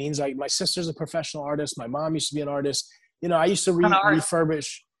by any means. My sister's a professional artist. My mom used to be an artist. You know, I used to refurbish.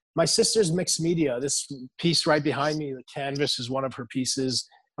 My sister's mixed media. This piece right behind me, the canvas, is one of her pieces.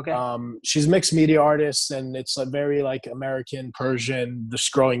 Okay. She's a mixed media artist, and it's a very like American, Persian,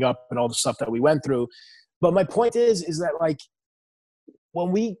 just growing up and all the stuff that we went through. But my point is that like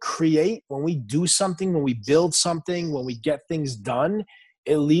when we create, when we do something, when we build something, when we get things done,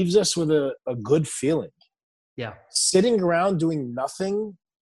 it leaves us with a good feeling. Yeah. Sitting around doing nothing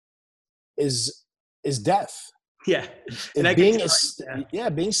is death. Yeah.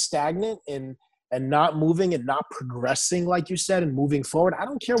 Being stagnant and not moving and not progressing, like you said, and moving forward. I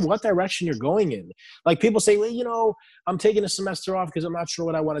don't care what direction you're going in. Like people say, well, you know, I'm taking a semester off because I'm not sure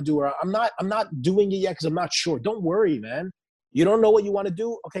what I want to do, or I'm not doing it yet because I'm not sure. Don't worry, man. You don't know what you want to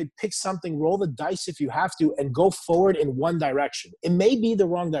do? Okay, pick something, roll the dice if you have to, and go forward in one direction. It may be the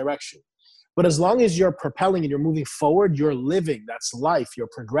wrong direction, but as long as you're propelling and you're moving forward, you're living. That's life. You're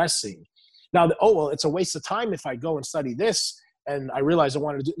progressing. Now, it's a waste of time if I go and study this and I realize I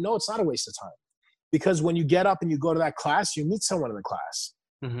wanted to do. No, it's not a waste of time. Because when you get up and you go to that class, you meet someone in the class.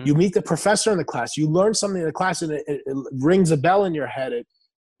 Mm-hmm. You meet the professor in the class. You learn something in the class, and it rings a bell in your head. It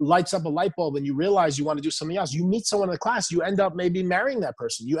lights up a light bulb, and you realize you want to do something else. You meet someone in the class. You end up maybe marrying that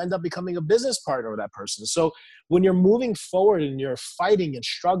person. You end up becoming a business partner with that person. So when you're moving forward and you're fighting and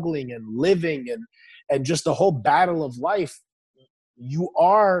struggling and living and just the whole battle of life, you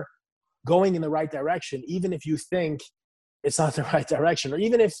are going in the right direction, even if you think it's not the right direction, or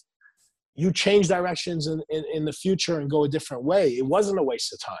even if you change directions in the future and go a different way. It wasn't a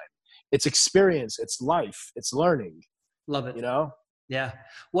waste of time. It's experience, it's life, it's learning. Love it. You know? Yeah.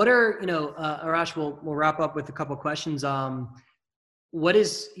 What are, Arash, we'll wrap up with a couple of questions. What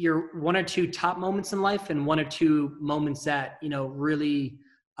is your one or two top moments in life, and one or two moments that, really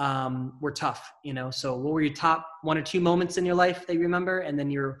were tough, so what were your top one or two moments in your life that you remember? And then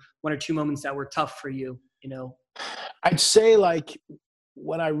your one or two moments that were tough for you, I'd say like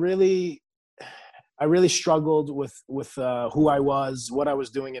when I really struggled with who I was, what I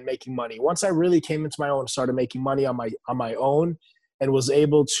was doing, and making money. Once I really came into my own, started making money on my own, and was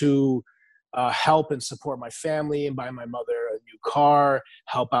able to help and support my family and buy my mother a new car,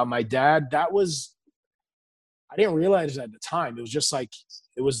 help out my dad. I didn't realize it at the time. It was just like,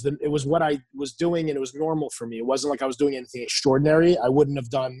 it was what I was doing, and it was normal for me. It wasn't like I was doing anything extraordinary. I wouldn't have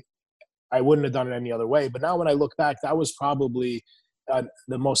done it any other way. But now when I look back, that was probably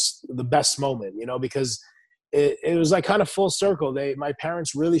the best moment, because it was like kind of full circle. My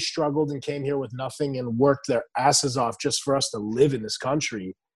parents really struggled and came here with nothing and worked their asses off just for us to live in this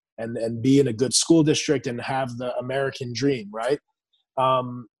country and be in a good school district and have the American dream, right?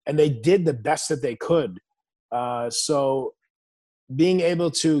 And they did the best that they could. So being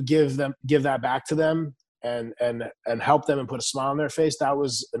able to give that back to them and help them and put a smile on their face, that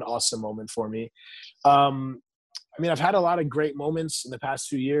was an awesome moment for me. I mean, I've had a lot of great moments in the past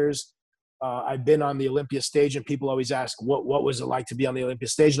few years. I've been on the Olympia stage, and people always ask, what was it like to be on the Olympia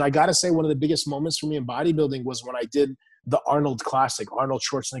stage? And I got to say, one of the biggest moments for me in bodybuilding was when I did the Arnold Classic, Arnold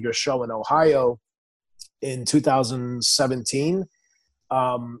Schwarzenegger show in Ohio in 2017.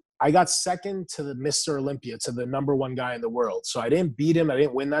 I got second to the Mr. Olympia, to the number one guy in the world. So I didn't beat him. I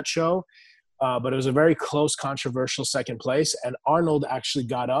didn't win that show, but it was a very close, controversial second place. And Arnold actually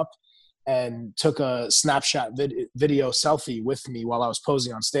got up and took a Snapchat video selfie with me while I was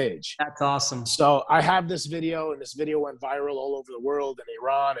posing on stage. That's awesome. So I have this video, and this video went viral all over the world in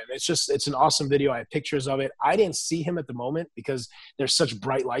Iran. And it's an awesome video. I have pictures of it. I didn't see him at the moment because there's such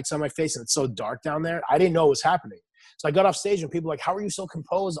bright lights on my face and it's so dark down there. I didn't know what was happening. So I got off stage and people were like, how are you so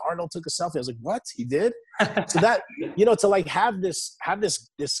composed? Arnold took a selfie. I was like, what? He did? So that, to like have this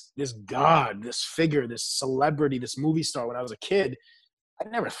God, this figure, this celebrity, this movie star when I was a kid, I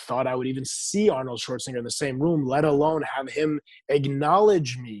never thought I would even see Arnold Schwarzenegger in the same room, let alone have him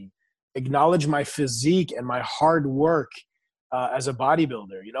acknowledge me, acknowledge my physique and my hard work as a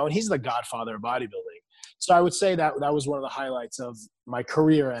bodybuilder, and he's the godfather of bodybuilding. So I would say that was one of the highlights of my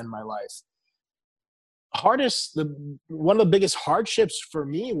career and my life. One of the biggest hardships for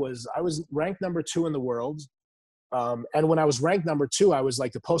me was I was ranked number 2 in the world. And when I was ranked number 2, I was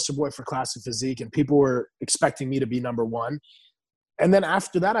like the poster boy for classic physique, and people were expecting me to be number 1. And then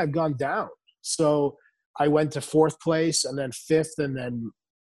after that, I've gone down. So I went to 4th place, and then 5th, and then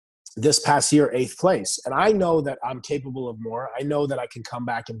this past year, 8th place. And I know that I'm capable of more. I know that I can come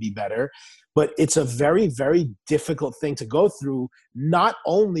back and be better. But it's a very, very difficult thing to go through, not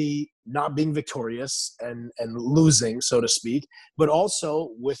only not being victorious and losing, so to speak, but also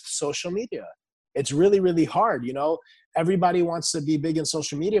with social media. It's really, really hard. Everybody wants to be big in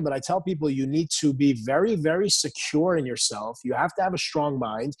social media, but I tell people you need to be very, very secure in yourself. You have to have a strong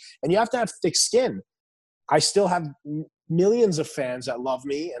mind, and you have to have thick skin. I still have millions of fans that love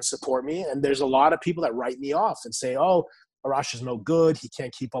me and support me, and there's a lot of people that write me off and say, oh, Arash is no good. He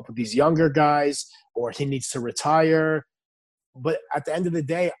can't keep up with these younger guys, or he needs to retire. But at the end of the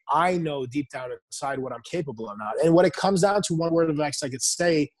day, I know deep down inside what I'm capable of not. And what it comes down to, one word of advice I could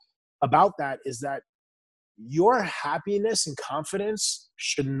say about that is that your happiness and confidence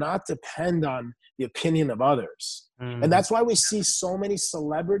should not depend on the opinion of others. And that's why we see so many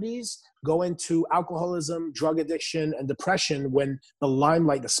celebrities go into alcoholism, drug addiction, and depression when the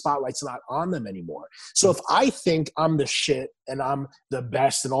limelight, the spotlight's not on them anymore. So if I think I'm the shit and I'm the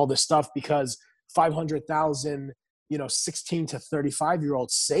best and all this stuff because 500,000, 16 to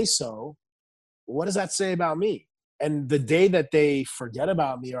 35-year-olds say so, what does that say about me? And the day that they forget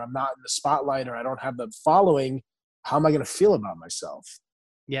about me, or I'm not in the spotlight, or I don't have the following, how am I going to feel about myself?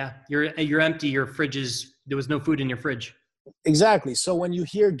 Yeah, you're empty. There was no food in your fridge. Exactly. So when you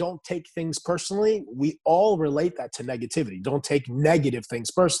hear don't take things personally, we all relate that to negativity. Don't take negative things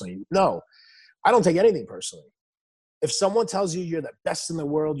personally. No, I don't take anything personally. If someone tells you you're the best in the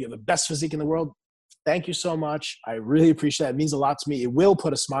world, you're the best physique in the world, thank you so much. I really appreciate it. It means a lot to me. It will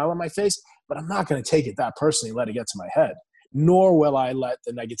put a smile on my face, but I'm not going to take it that personally and let it get to my head, nor will I let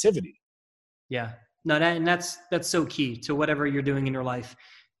the negativity. Yeah. No, that's so key to whatever you're doing in your life.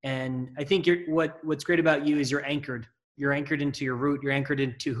 And I think what's great about you is you're anchored. You're anchored into your root. You're anchored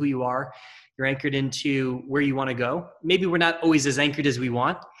into who you are. You're anchored into where you want to go. Maybe we're not always as anchored as we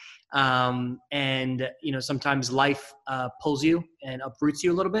want. Sometimes life pulls you and uproots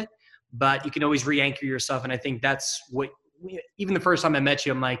you a little bit, but you can always re-anchor yourself. And I think that's even the first time I met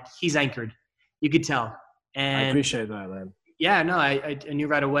you, I'm like, he's anchored. You could tell. And I appreciate that, man. Yeah, no, I knew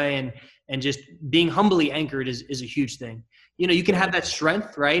right away. And just being humbly anchored is a huge thing. You can have that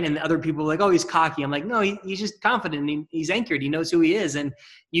strength, right? And other people are like, oh, he's cocky. I'm like, no, he's just confident. He's anchored. He knows who he is. And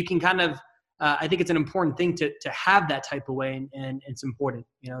you can kind of, I think it's an important thing to have that type of way, and it's important,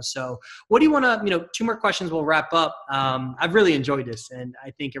 So what do you want to, 2 more questions, we'll wrap up. I've really enjoyed this, and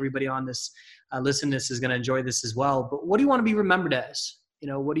I think everybody on this, listen to this is going to enjoy this as well. But what do you want to be remembered as?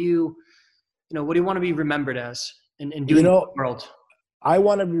 What do you want to be remembered as in doing the world? I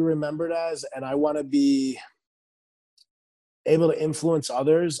want to be remembered as, and I want to be able to influence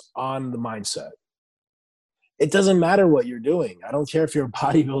others on the mindset. It doesn't matter what you're doing. I don't care if you're a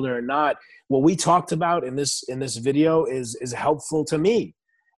bodybuilder or not. What we talked about in this video is helpful to me.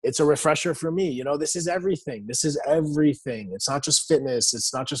 It's a refresher for me. This is everything. This is everything. It's not just fitness.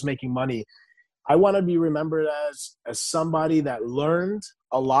 It's not just making money. I want to be remembered as somebody that learned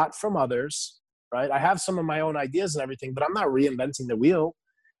a lot from others, right? I have some of my own ideas and everything, but I'm not reinventing the wheel.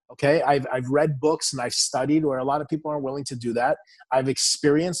 Okay, I've read books and I've studied where a lot of people aren't willing to do that. I've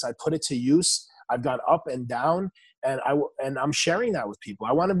experienced, I put it to use. I've gone up and down, and I'm sharing that with people.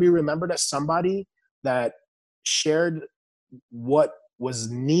 I want to be remembered as somebody that shared what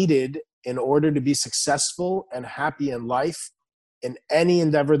was needed in order to be successful and happy in life in any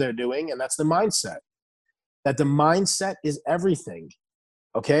endeavor they're doing. And that's the mindset. That the mindset is everything.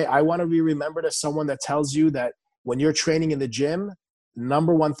 Okay. I want to be remembered as someone that tells you that when you're training in the gym,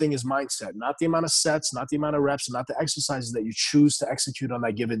 number one thing is mindset, not the amount of sets, not the amount of reps, not the exercises that you choose to execute on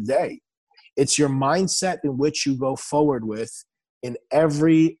that given day. It's your mindset in which you go forward with in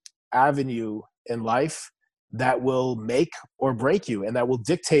every avenue in life that will make or break you, and that will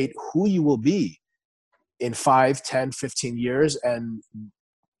dictate who you will be in 5, 10, 15 years and,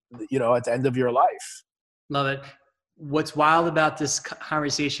 at the end of your life. Love it. What's wild about this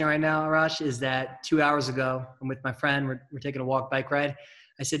conversation right now, Arash, is that 2 hours ago, I'm with my friend, we're taking a bike ride.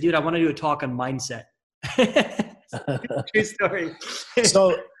 I said, dude, I want to do a talk on mindset. True story.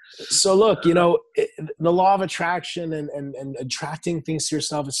 So look, the law of attraction and attracting things to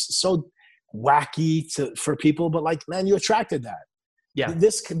yourself is so wacky for people, but like, man, you attracted that. Yeah.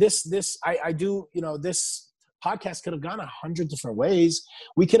 This podcast could have gone 100 different ways.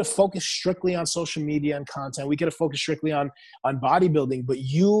 We could have focused strictly on social media and content. We could have focused strictly on bodybuilding, but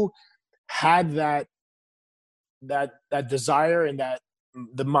you had that desire and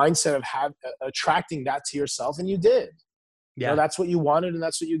the mindset of attracting that to yourself, and you did. Yeah. That's what you wanted, and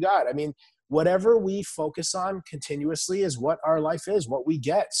that's what you got. I mean, whatever we focus on continuously is what our life is, what we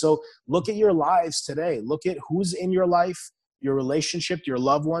get. So look at your lives today. Look at who's in your life, your relationship, your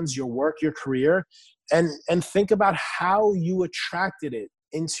loved ones, your work, your career, and think about how you attracted it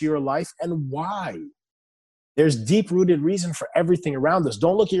into your life and why. There's deep-rooted reason for everything around us.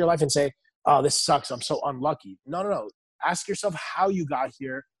 Don't look at your life and say, oh, this sucks, I'm so unlucky. No. Ask yourself how you got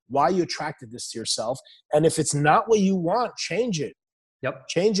here, why you attracted this to yourself. And if it's not what you want, change it. Yep.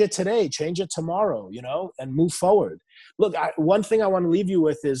 Change it today, change it tomorrow, and move forward. Look, one thing I want to leave you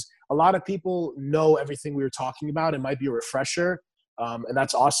with is a lot of people know everything we were talking about. It might be a refresher. And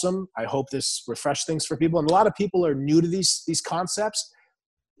that's awesome. I hope this refreshes things for people. And a lot of people are new to these concepts.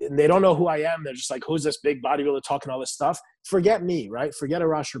 And they don't know who I am. They're just like, who's this big bodybuilder talking all this stuff? Forget me, right? Forget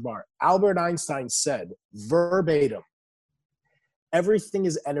Arash Rahbar. Albert Einstein said, verbatim, everything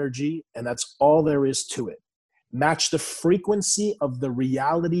is energy, and that's all there is to it. Match the frequency of the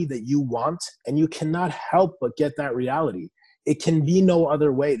reality that you want, and you cannot help but get that reality. It can be no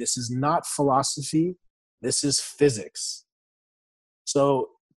other way. This is not philosophy. This is physics. So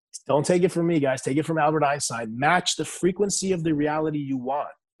don't take it from me, guys. Take it from Albert Einstein. Match the frequency of the reality you want.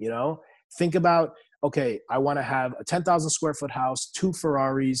 Think about, okay, I want to have a 10,000 square foot house, 2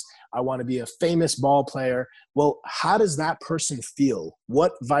 Ferraris. I want to be a famous ball player. Well, how does that person feel?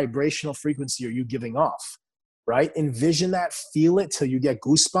 What vibrational frequency are you giving off, right? Envision that, feel it till you get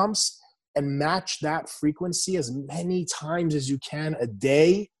goosebumps, and match that frequency as many times as you can a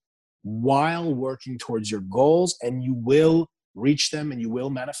day while working towards your goals, and you will reach them and you will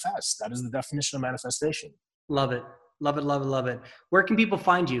manifest. That is the definition of manifestation. Love it. Love it. Love it. Love it. Where can people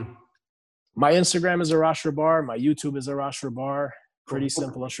find you? My Instagram is Arash Rahbar. My YouTube is Arash Rahbar. Pretty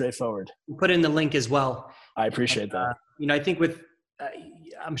simple and straightforward. We'll put in the link as well. I appreciate that. I think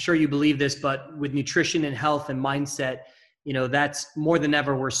I'm sure you believe this, but with nutrition and health and mindset, that's more than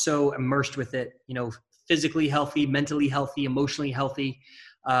ever. We're so immersed with it, physically healthy, mentally healthy, emotionally healthy.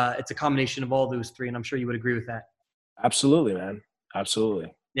 It's a combination of all those three. And I'm sure you would agree with that. Absolutely, man.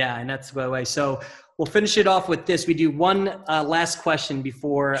 Absolutely. Yeah. And that's the way. So we'll finish it off with this. We do one last question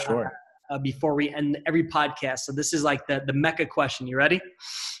before we end every podcast. So this is like the Mecca question. You ready?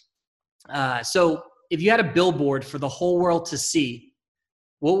 So if you had a billboard for the whole world to see,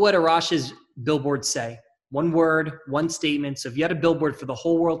 what would Arash's billboard say? One word, one statement. So if you had a billboard for the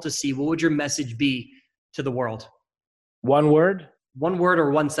whole world to see, what would your message be to the world? One word? One word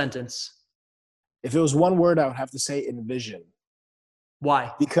or one sentence? If it was one word, I would have to say envision.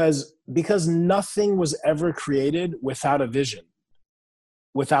 Why? Because nothing was ever created without a vision,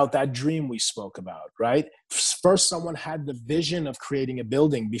 without that dream we spoke about, right? First, someone had the vision of creating a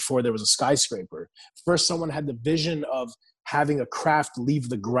building before there was a skyscraper. First, someone had the vision of having a craft leave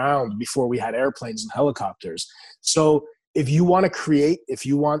the ground before we had airplanes and helicopters. So if you want to create, if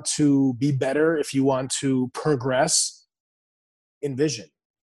you want to be better, if you want to progress, envision.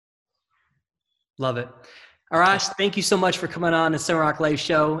 Love it. Arash, thank you so much for coming on the Sunrock Life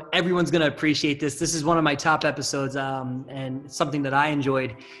Show. Everyone's going to appreciate this. This is one of my top episodes and something that I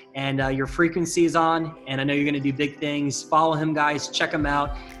enjoyed. And your frequency is on, and I know you're going to do big things. Follow him, guys. Check him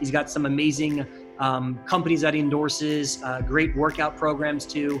out. He's got some amazing companies that he endorses, great workout programs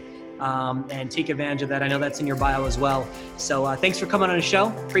too. and take advantage of that. I know that's in your bio as well. So thanks for coming on the show.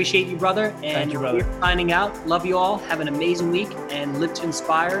 Appreciate you, brother. And thank you, brother. We're signing out. Love you all. Have an amazing week and live to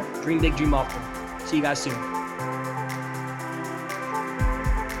inspire. Dream big, dream often. See you guys soon.